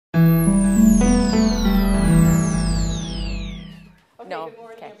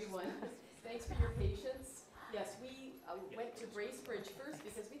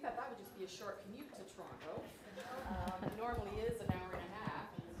short commute to Toronto. It normally is an hour and a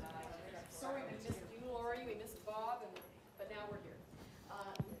half. Sorry we missed you, Lori, we missed Bob, but now we're here.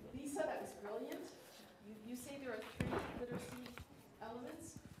 Lisa, that was brilliant. You say there are 3 literacy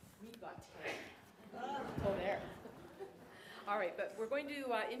elements. We've got 10. Oh, there. All right, but we're going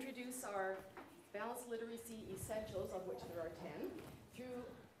to introduce our balanced literacy essentials, of which there are 10, through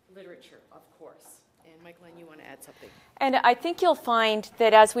literature, of course. And Michelann, you want to add something? And I think you'll find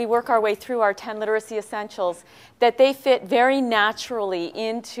that as we work our way through our 10 literacy essentials, that they fit very naturally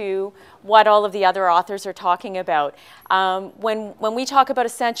into what all of the other authors are talking about. When we talk about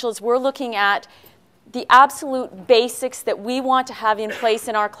essentials, we're looking at the absolute basics that we want to have in place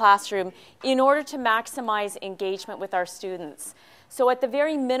in our classroom in order to maximize engagement with our students. So at the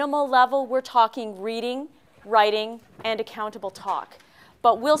very minimal level, we're talking reading, writing, and accountable talk.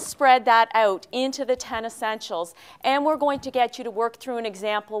 But we'll spread that out into the 10 essentials, and we're going to get you to work through an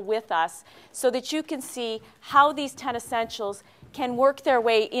example with us so that you can see how these 10 essentials can work their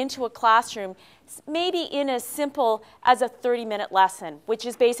way into a classroom, maybe in as simple as a 30-minute lesson, which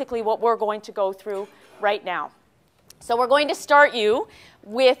is basically what we're going to go through right now. So we're going to start you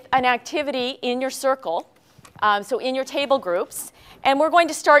with an activity in your circle, so in your table groups, and we're going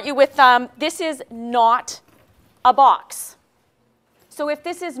to start you with, this is not a box. So if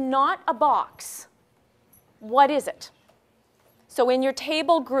this is not a box, what is it? So in your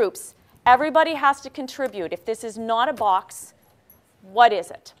table groups, everybody has to contribute. If this is not a box, what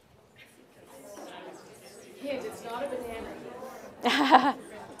is it? Hint, it's not a banana.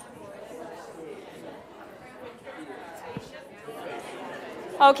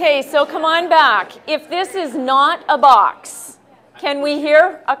 Okay, so come on back. If this is not a box, can we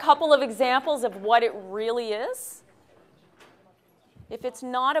hear a couple of examples of what it really is? If it's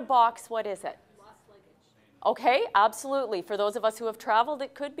not a box, what is it? Lost luggage. Okay, absolutely. For those of us who have traveled,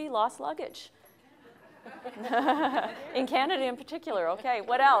 it could be lost luggage. In Canada in particular. Okay,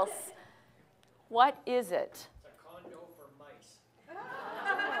 what else? What is it? It's a condo for mice.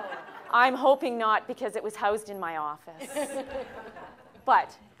 I'm hoping not, because it was housed in my office.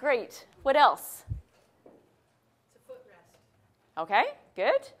 But, great. What else? It's a footrest. Okay,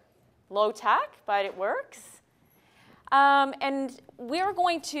 good. Low tech, but it works. And we're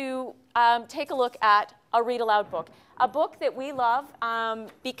going to take a look at a read-aloud book, a book that we love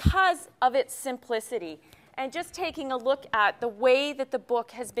because of its simplicity, and just taking a look at the way that the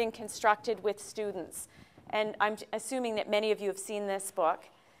book has been constructed with students. And I'm assuming that many of you have seen this book.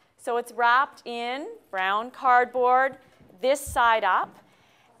 So it's wrapped in brown cardboard, this side up,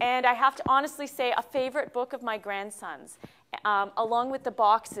 and I have to honestly say a favorite book of my grandson's. Along with the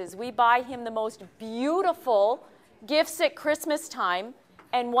boxes, we buy him the most beautiful gifts at Christmas time,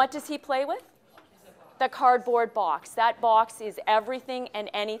 and what does he play with? The cardboard box. That box is everything and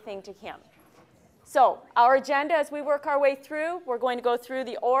anything to him. So our agenda as we work our way through, we're going to go through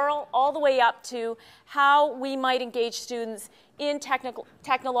the oral all the way up to how we might engage students in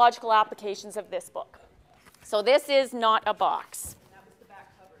technological applications of this book. So this is not a box. That was the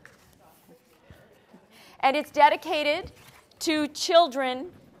back cover. And it's dedicated to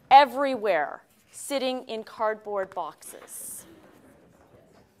children everywhere, sitting in cardboard boxes.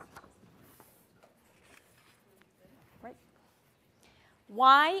 Right.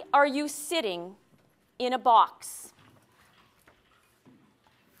 Why are you sitting in a box?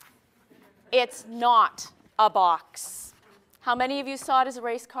 It's not a box. How many of you saw it as a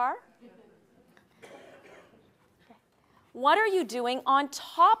race car? What are you doing on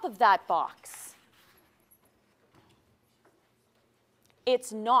top of that box?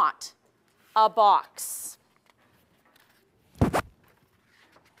 It's not a box.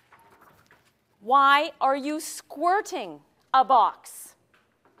 Why are you squirting a box?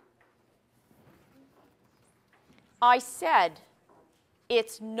 I said,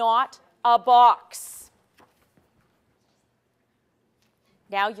 it's not a box.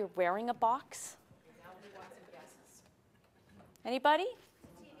 Now you're wearing a box? Anybody?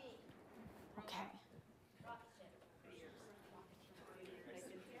 Okay.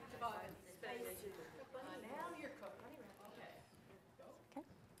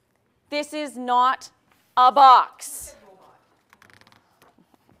 This is not a box.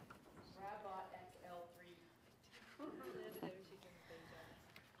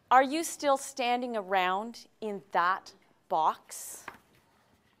 Are you still standing around in that box?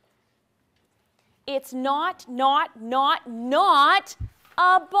 It's not a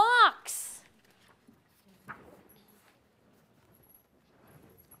box.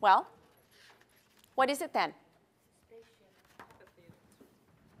 Well, what is it then?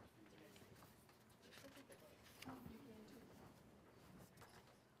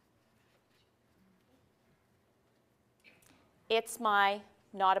 It's my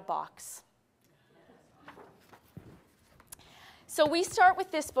not a box. So we start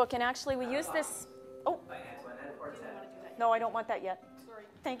with this book, and actually we use this. Oh, no, I don't want that yet. Sorry.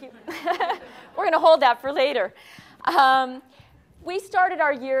 Thank you. We're going to hold that for later. We started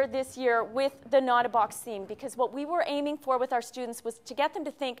our year this year with the Not a Box theme because what we were aiming for with our students was to get them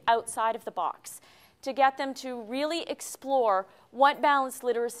to think outside of the box, to get them to really explore what balanced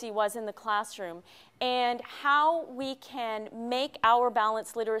literacy was in the classroom and how we can make our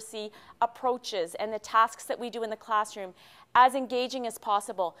balanced literacy approaches and the tasks that we do in the classroom as engaging as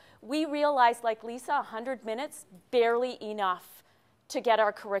possible. We realized, like Lisa, 100 minutes, barely enough to get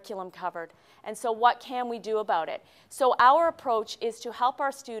our curriculum covered. And so what can we do about it? So our approach is to help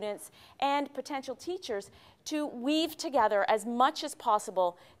our students and potential teachers to weave together as much as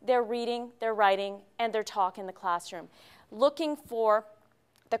possible their reading, their writing, and their talk in the classroom, looking for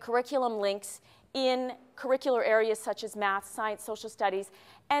the curriculum links in curricular areas such as math, science, social studies,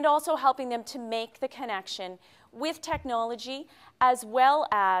 and also helping them to make the connection with technology as well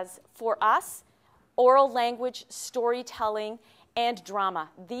as, for us, oral language, storytelling, and drama.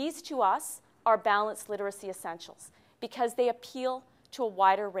 These to us are balanced literacy essentials because they appeal to a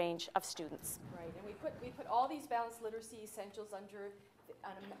wider range of students. Right, and we put all these balanced literacy essentials under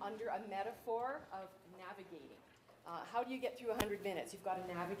a metaphor of navigating. How do you get through 100 minutes? You've got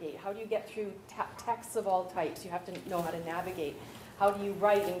to navigate. How do you get through texts of all types? You have to know how to navigate. How do you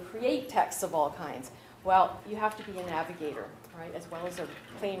write and create texts of all kinds? Well, you have to be a navigator, right, as well as a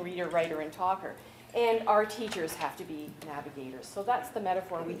plain reader, writer, and talker. And our teachers have to be navigators. So that's the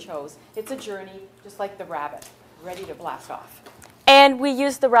metaphor we chose. It's a journey, just like the rabbit, ready to blast off. And we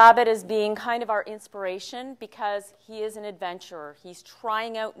use the rabbit as being kind of our inspiration because he is an adventurer. He's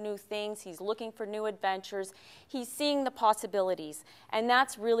trying out new things. He's looking for new adventures. He's seeing the possibilities. And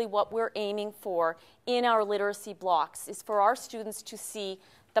that's really what we're aiming for in our literacy blocks, is for our students to see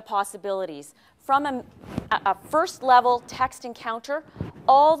the possibilities from a first level text encounter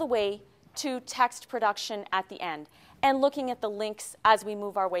all the way to text production at the end, and looking at the links as we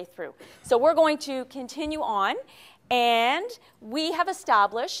move our way through. So we're going to continue on, and we have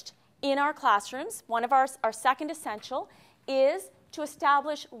established in our classrooms, one of our second essential is to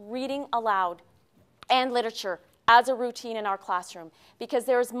establish reading aloud and literature as a routine in our classroom, because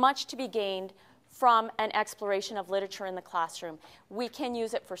there is much to be gained from an exploration of literature in the classroom. We can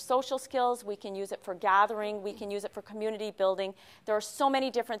use it for social skills, we can use it for gathering, we can use it for community building. There are so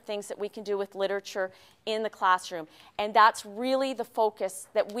many different things that we can do with literature in the classroom. And that's really the focus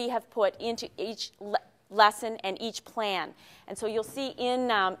that we have put into each lesson and each plan. And so you'll see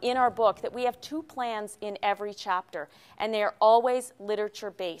in our book that we have 2 plans in every chapter, and they are always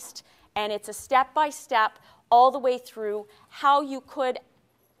literature-based. And it's a step-by-step all the way through how you could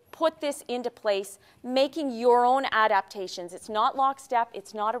put this into place, making your own adaptations. It's not lockstep,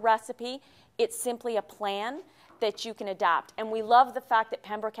 it's not a recipe, it's simply a plan that you can adapt. And we love the fact that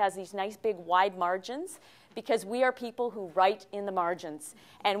Pembroke has these nice big wide margins because we are people who write in the margins.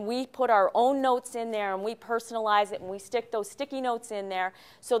 And we put our own notes in there and we personalize it and we stick those sticky notes in there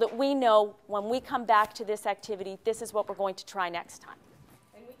so that we know when we come back to this activity, this is what we're going to try next time.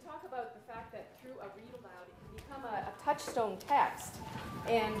 And we talk about the fact that through a read aloud, it can become a touchstone text.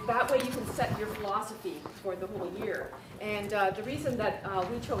 And that way you can set your philosophy for the whole year. And the reason that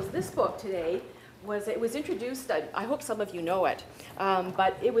we chose this book today was it was introduced, I hope some of you know it,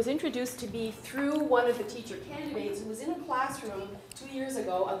 but it was introduced to be through one of the teacher candidates who was in a classroom 2 years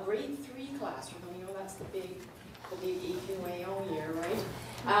ago, a grade 3 classroom. You know, that's the big EQAO year,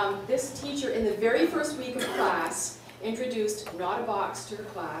 right? This teacher, in the very first week of class, introduced Not a Box to her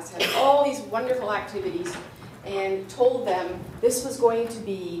class, had all these wonderful activities, and told them this was going to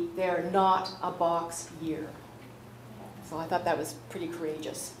be their Not a Box year. So I thought that was pretty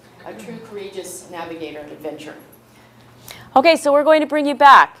courageous. A true courageous navigator and adventure. Okay, so we're going to bring you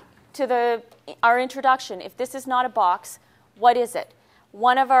back to our introduction. If this is not a box, what is it?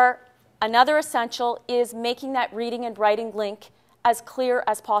 Another essential is making that reading and writing link as clear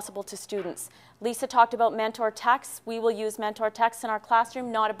as possible to students. Lisa talked about mentor texts. We will use mentor texts in our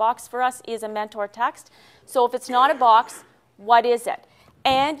classroom. Not a box for us is a mentor text. So if it's not a box, what is it?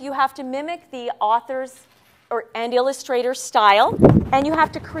 And you have to mimic the author's and illustrator style, and you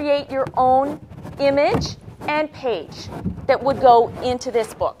have to create your own image and page that would go into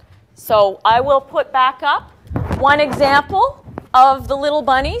this book. So I will put back up one example of the little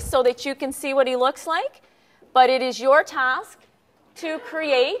bunny so that you can see what he looks like, but it is your task to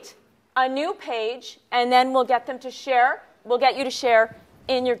create a new page, and then we'll get you to share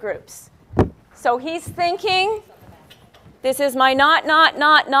in your groups. So he's thinking, this is my not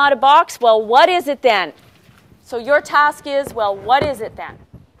a box. Well, what is it then? So your task is, well, what is it then?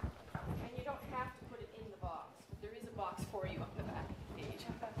 And you don't have to put it in the box. But there is a box for you on the back page.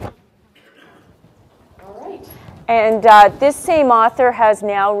 All right. And this same author has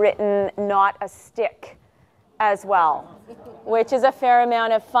now written Not a Stick as well, which is a fair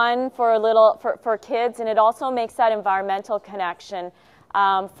amount of fun for kids, and it also makes that environmental connection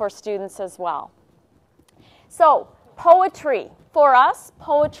for students as well. So poetry. For us,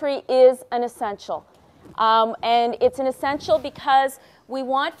 poetry is an essential. And it's an essential because we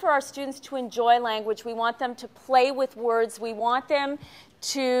want for our students to enjoy language. We want them to play with words. We want them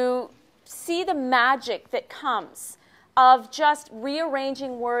to see the magic that comes of just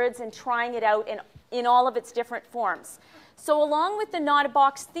rearranging words and trying it out in all of its different forms. So along with the Not a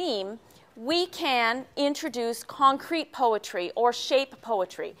Box theme, we can introduce concrete poetry or shape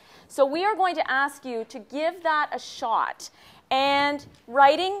poetry. So we are going to ask you to give that a shot and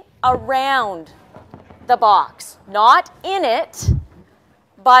writing around the box, not in it,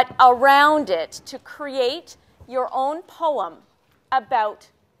 but around it, to create your own poem about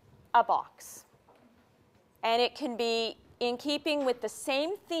a box. And it can be in keeping with the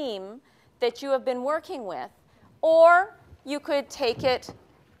same theme that you have been working with, or you could take it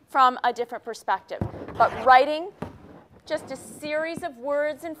from a different perspective. But writing just a series of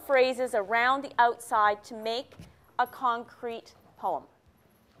words and phrases around the outside to make a concrete poem.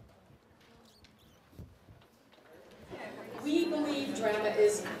 We believe drama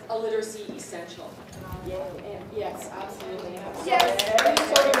is a literacy essential. And yes, absolutely.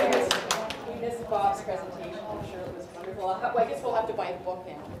 Yes. We missed Bob's presentation. I'm sure it was wonderful. I guess we'll have to buy the book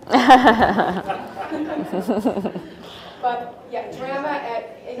now. But yeah, drama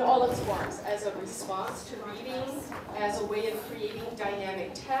in all its forms, as a response to reading, as a way of creating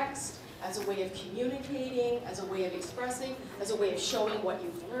dynamic text, as a way of communicating, as a way of expressing, as a way of showing what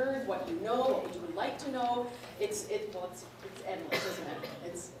you've learned, what you know, what you would like to know. It's endless, isn't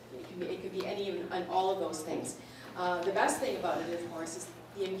it? It could be any and all of those things. The best thing about it, of course, is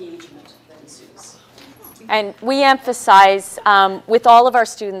the engagement that ensues. And we emphasize with all of our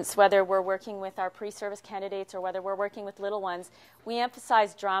students, whether we're working with our pre-service candidates or whether we're working with little ones, we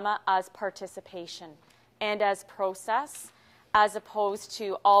emphasize drama as participation and as process, as opposed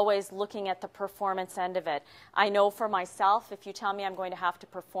to always looking at the performance end of it. I know for myself, if you tell me I'm going to have to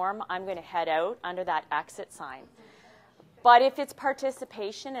perform, I'm going to head out under that exit sign. But if it's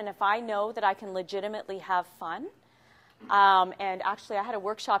participation, and if I know that I can legitimately have fun, and actually I had a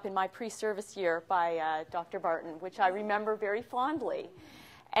workshop in my pre-service year by Dr. Barton, which I remember very fondly.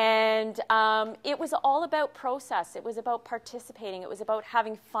 And it was all about process. It was about participating. It was about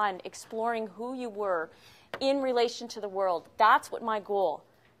having fun, exploring who you were in relation to the world. That's what my goal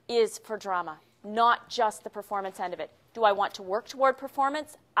is for drama, not just the performance end of it. Do I want to work toward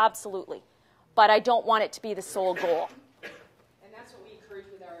performance? Absolutely. But I don't want it to be the sole goal. And that's what we encourage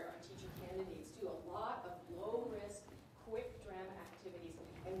with our teacher candidates too. A lot of low-risk, quick drama activities.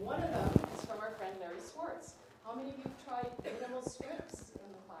 And one of them is from our friend Larry Swartz. How many of you have tried minimal scripts in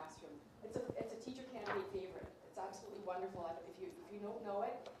the classroom? It's a teacher candidate favorite. It's absolutely wonderful. If you don't know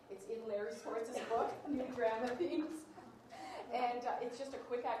it, it's in Larry Swartz's book, New Drama Themes. And it's just a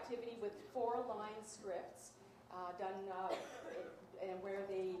quick activity with 4-line scripts done and where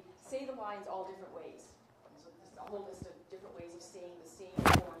they say the lines all different ways. So there's a whole list of different ways of saying the same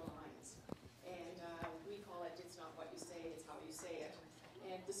 4 lines. And we call it, it's not what you say, it's how you say it.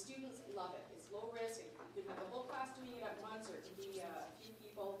 And the students love it. It's low risk. You can have the whole class doing it at once, or it can be a few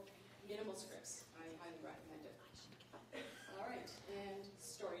people. Minimal scripts. I highly recommend it. All right, and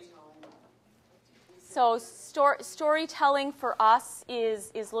storytelling. So storytelling for us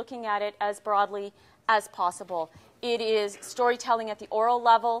is looking at it as broadly as possible. It is storytelling at the oral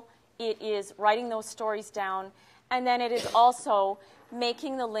level. It is writing those stories down. And then it is also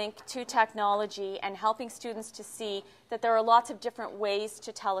making the link to technology and helping students to see that there are lots of different ways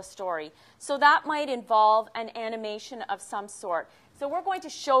to tell a story. So that might involve an animation of some sort. So we're going to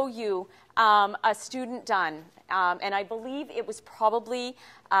show you a student done, and I believe it was probably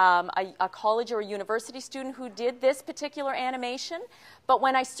a college or a university student who did this particular animation. But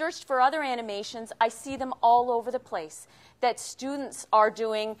when I searched for other animations, I see them all over the place, that students are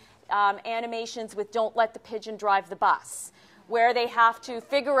doing animations with Don't Let the Pigeon Drive the Bus, where they have to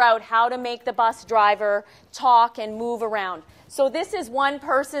figure out how to make the bus driver talk and move around. So this is one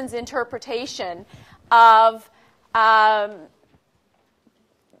person's interpretation of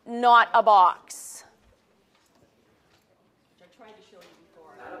Not a Box. Which I tried to show you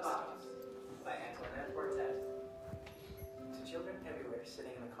before. Not a Box by Michelann Parr Terry. To children everywhere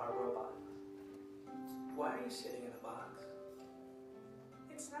sitting in a cardboard box. Why are you sitting in a box?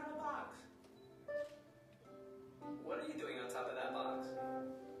 It's not a box.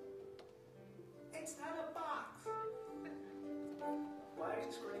 are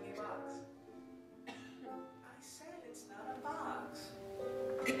you squirting a box? I said it's not a box.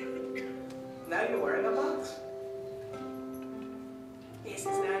 Now you're wearing a box. This is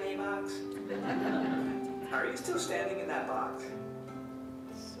not a box. Are you still standing in that box?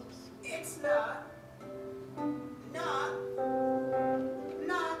 It's not.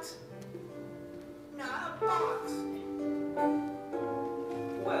 Not a box.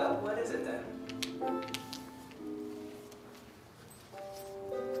 Well, what is it then?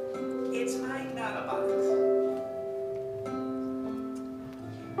 It's not a box.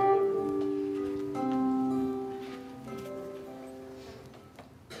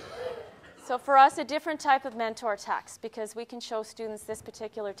 So for us, a different type of mentor text, because we can show students this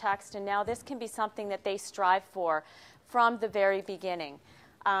particular text, and now this can be something that they strive for from the very beginning.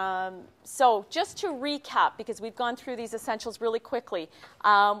 So just to recap, because we've gone through these essentials really quickly,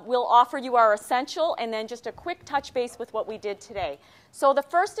 we'll offer you our essential and then just a quick touch base with what we did today. So the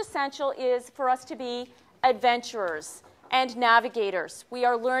first essential is for us to be adventurers and navigators. We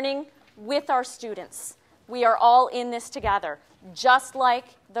are learning with our students. We are all in this together, just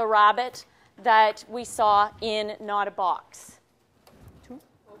like the rabbit that we saw in Not a Box.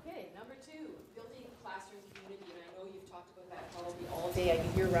 Okay, number 2, building classroom community. And I know you've talked about that probably all day. I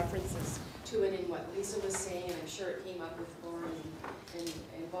can hear references to it in what Lisa was saying, and I'm sure it came up with Lauren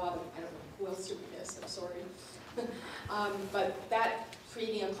and Bob. I don't know who else did we miss. I'm sorry. But that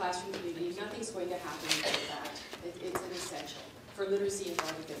creating a classroom community, nothing's going to happen without that. It's an essential for literacy and for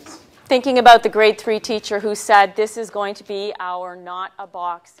other things. Thinking about the grade 3 teacher who said this is going to be our Not a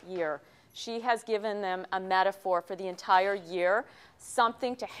Box year. She has given them a metaphor for the entire year,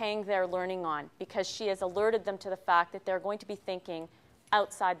 something to hang their learning on, because she has alerted them to the fact that they're going to be thinking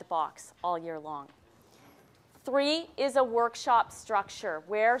outside the box all year long. 3 is a workshop structure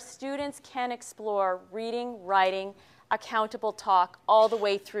where students can explore reading, writing, accountable talk all the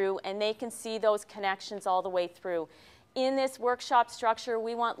way through, and they can see those connections all the way through. In this workshop structure,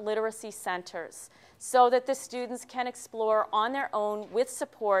 we want literacy centers so that the students can explore on their own with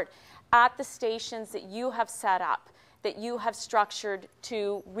support at the stations that you have set up, that you have structured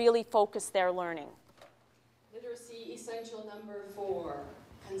to really focus their learning. Literacy essential number 4,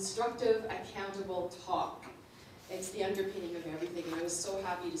 constructive, accountable talk. It's the underpinning of everything, and I was so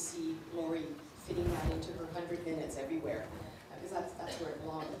happy to see Lori fitting that into her 100 minutes everywhere, because that's where it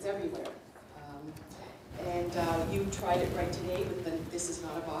belongs. It's everywhere. And you tried it right today with the This Is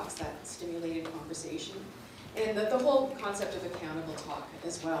Not a Box, that stimulated conversation. And the whole concept of accountable talk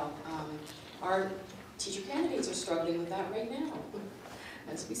as well. Our teacher candidates are struggling with that right now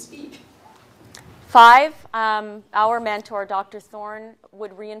as we speak. 5, our mentor, Dr. Thorne,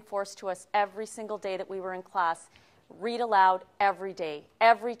 would reinforce to us every single day that we were in class, read aloud every day.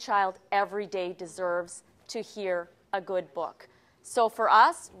 Every child every day deserves to hear a good book. So for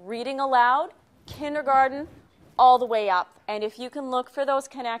us, reading aloud, kindergarten, all the way up. And if you can look for those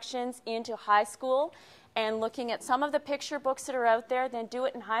connections into high school and looking at some of the picture books that are out there, then do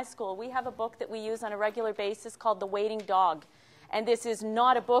it in high school. We have a book that we use on a regular basis called The Waiting Dog. And this is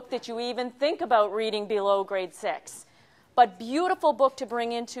not a book that you even think about reading below grade 6. But beautiful book to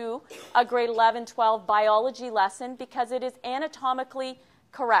bring into a grade 11, 12 biology lesson because it is anatomically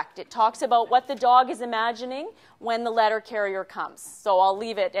correct. It talks about what the dog is imagining when the letter carrier comes. So I'll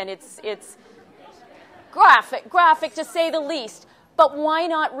leave it, and it's graphic to say the least. But why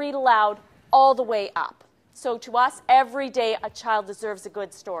not read aloud all the way up? So to us, every day a child deserves a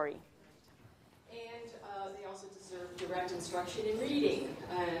good story. And they also deserve direct instruction in reading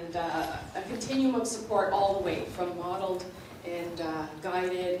and a continuum of support all the way from modeled and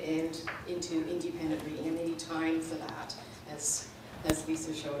guided and into independent reading. And they need time for that, as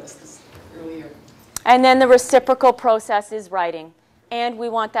Lisa showed us this earlier. And then the reciprocal process is writing. And we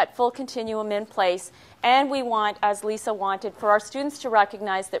want that full continuum in place. And we want, as Lisa wanted, for our students to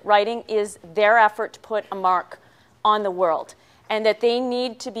recognize that writing is their effort to put a mark on the world. And that they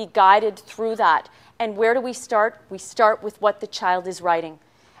need to be guided through that. And where do we start? We start with what the child is writing.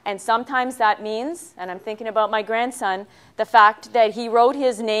 And sometimes that means, and I'm thinking about my grandson, the fact that he wrote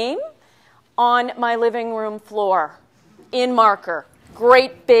his name on my living room floor in marker.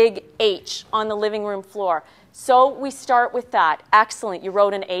 Great big H on the living room floor. So we start with that. Excellent. You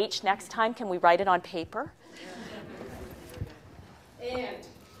wrote an H. Next time, can we write it on paper? And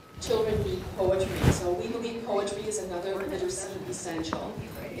children need poetry. So we believe poetry is another literacy essential.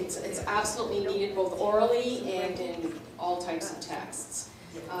 It's absolutely needed both orally and in all types of texts.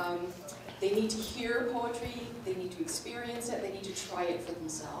 They need to hear poetry. They need to experience it. They need to try it for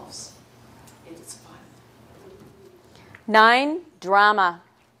themselves. And it's fun. 9, drama.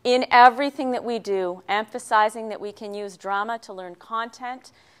 in everything that we do, emphasizing that we can use drama to learn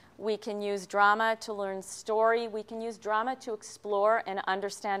content, we can use drama to learn story, we can use drama to explore and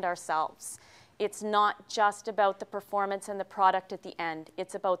understand ourselves. It's not just about the performance and the product at the end.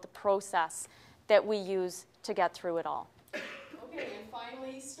 It's about the process that we use to get through it all. Okay, and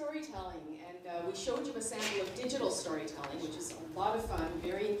finally, storytelling. And we showed you a sample of digital storytelling, which is a lot of fun,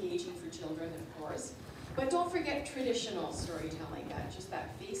 very engaging for children, of course. But don't forget traditional storytelling, just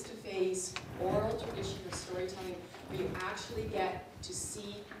that face-to-face, oral traditional storytelling, where you actually get to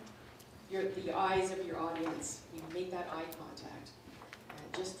see the eyes of your audience. You make that eye contact.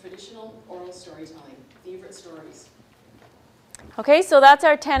 Just traditional oral storytelling. Favorite stories. Okay, so that's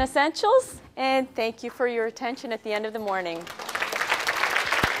our 10 essentials, and thank you for your attention at the end of the morning.